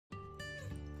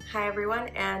Hi everyone,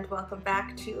 and welcome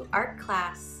back to art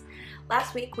class.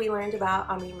 Last week we learned about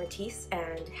Henri Matisse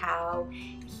and how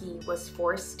he was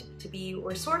forced to be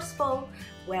resourceful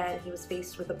when he was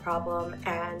faced with a problem,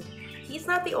 and he's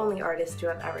not the only artist to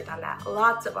have ever done that.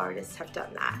 Lots of artists have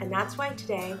done that, and that's why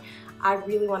today I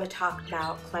really want to talk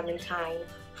about Clementine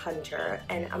Hunter,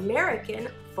 an American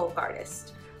folk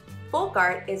artist. Folk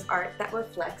art is art that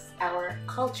reflects our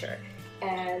culture,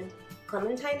 and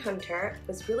Clementine Hunter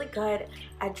was really good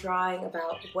at drawing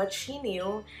about what she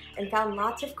knew and found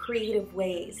lots of creative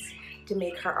ways to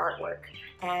make her artwork.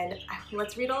 And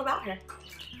let's read all about her.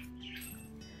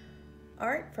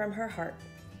 Art from Her Heart,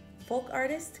 Folk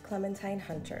Artist Clementine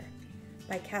Hunter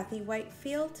by Kathy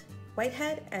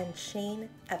Whitehead and Shane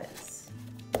Evans.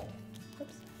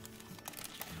 Oops.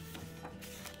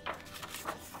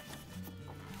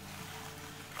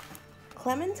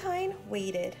 Clementine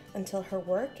waited until her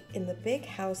work in the big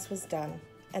house was done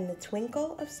and the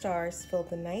twinkle of stars filled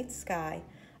the night sky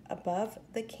above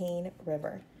the Cane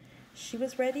River. She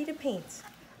was ready to paint,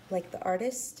 like the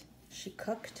artist she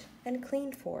cooked and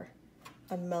cleaned for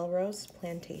on Melrose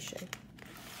Plantation.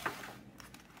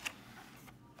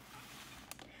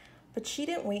 But she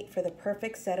didn't wait for the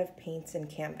perfect set of paints and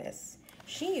canvas.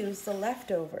 She used the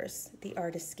leftovers the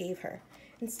artist gave her.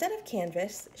 Instead of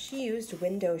canvas, she used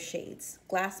window shades,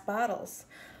 glass bottles,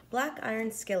 black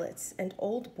iron skillets, and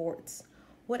old boards,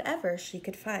 whatever she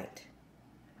could find.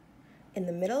 In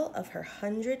the middle of her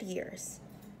 100 years,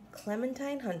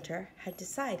 Clementine Hunter had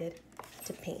decided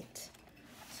to paint.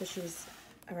 So she was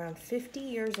around 50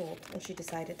 years old when she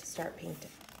decided to start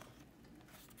painting.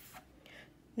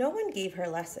 No one gave her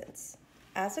lessons.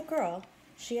 As a girl,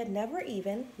 she had never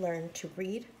even learned to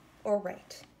read or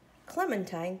write.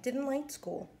 Clementine didn't like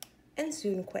school and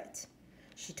soon quit.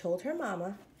 She told her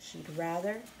mama she'd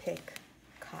rather pick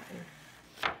cotton.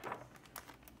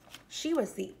 She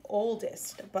was the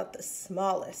oldest but the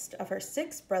smallest of her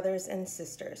 6 brothers and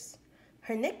sisters.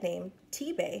 Her nickname,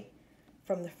 T-Bay,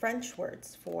 from the French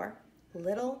words for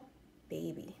little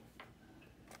baby.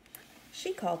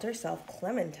 She called herself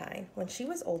Clementine when she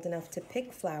was old enough to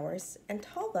pick flowers and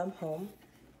haul them home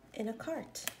in a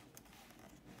cart.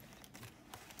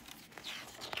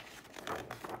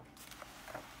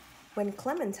 When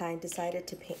Clementine decided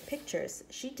to paint pictures,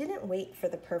 she didn't wait for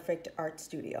the perfect art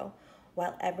studio.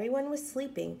 While everyone was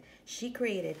sleeping, she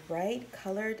created bright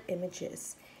colored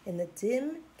images in the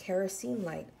dim kerosene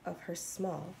light of her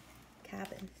small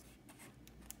cabin.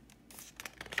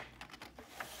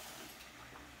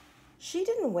 She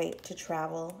didn't wait to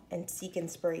travel and seek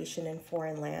inspiration in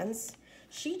foreign lands.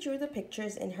 She drew the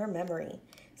pictures in her memory,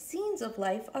 scenes of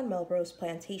life on Melrose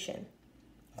Plantation.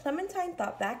 Clementine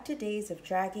thought back to days of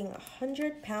dragging a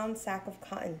 100-pound sack of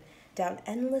cotton down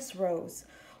endless rows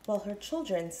while her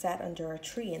children sat under a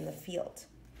tree in the field.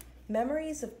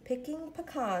 Memories of picking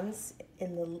pecans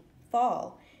in the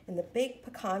fall in the big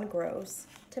pecan groves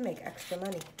to make extra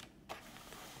money.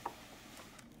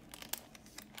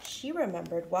 She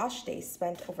remembered wash days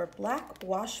spent over black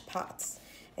wash pots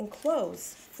and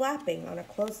clothes flapping on a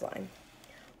clothesline.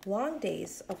 Long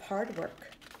days of hard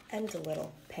work and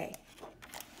little pay.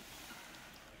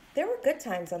 There were good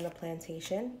times on the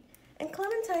plantation, and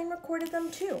Clementine recorded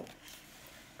them too.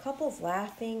 Couples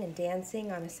laughing and dancing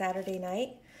on a Saturday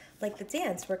night, like the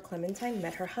dance where Clementine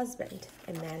met her husband,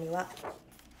 Emmanuel.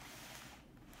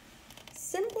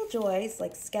 Simple joys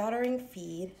like scattering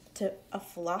feed to a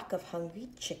flock of hungry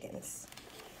chickens,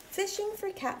 fishing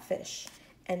for catfish,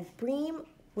 and bream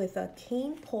with a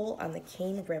cane pole on the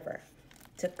Cane River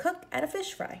to cook at a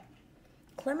fish fry.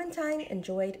 Clementine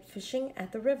enjoyed fishing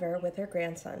at the river with her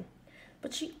grandson,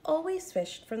 but she always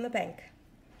fished from the bank.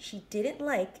 She didn't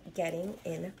like getting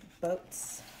in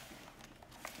boats.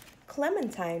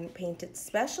 Clementine painted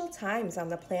special times on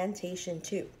the plantation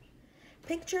too.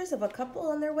 Pictures of a couple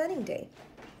on their wedding day,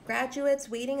 graduates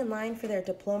waiting in line for their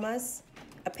diplomas,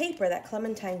 a paper that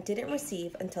Clementine didn't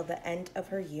receive until the end of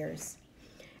her years,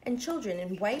 and children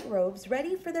in white robes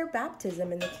ready for their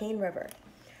baptism in the Cane River.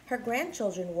 Her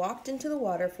grandchildren walked into the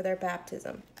water for their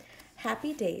baptism.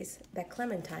 Happy days that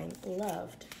Clementine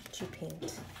loved to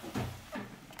paint.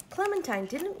 Clementine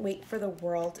didn't wait for the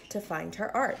world to find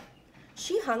her art.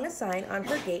 She hung a sign on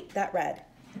her gate that read,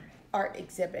 "Art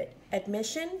Exhibit,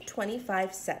 Admission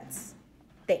 25 cents.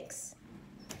 Thanks."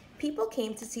 People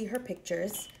came to see her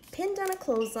pictures, pinned on a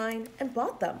clothesline, and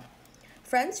bought them.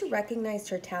 Friends who recognized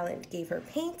her talent gave her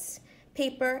paints,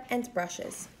 paper, and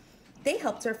brushes. They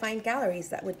helped her find galleries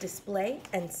that would display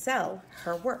and sell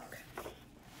her work.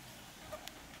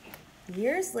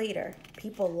 Years later,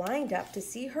 people lined up to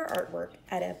see her artwork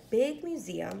at a big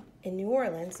museum in New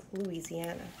Orleans,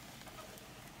 Louisiana.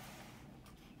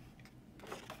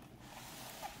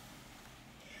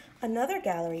 Another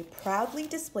gallery proudly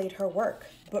displayed her work,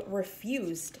 but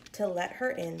refused to let her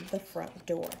in the front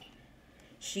door.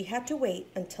 She had to wait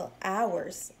until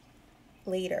hours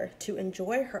later to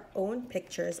enjoy her own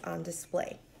pictures on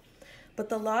display. But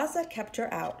the laws that kept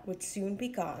her out would soon be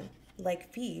gone,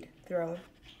 like feed thrown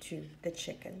to the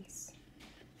chickens.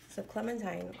 So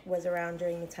Clementine was around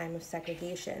during the time of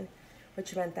segregation,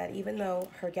 which meant that even though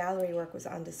her gallery work was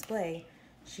on display,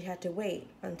 she had to wait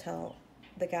until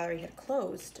the gallery had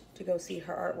closed to go see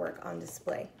her artwork on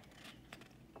display.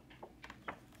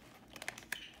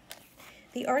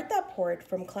 The art that poured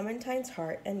from Clementine's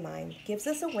heart and mind gives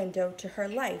us a window to her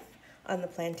life on the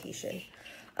plantation,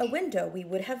 a window we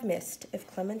would have missed if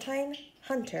Clementine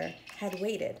Hunter had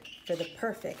waited for the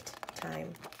perfect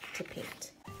time to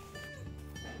paint.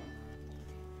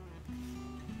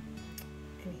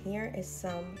 And here is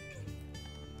some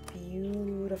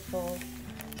beautiful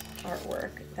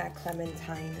artwork that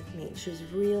Clementine made. She was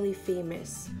really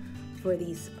famous for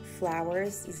these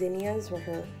flowers. Zinnias were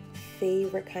her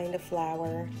favorite kind of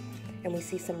flower. And we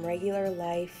see some regular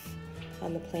life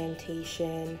on the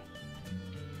plantation.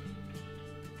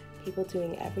 People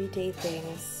doing everyday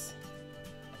things.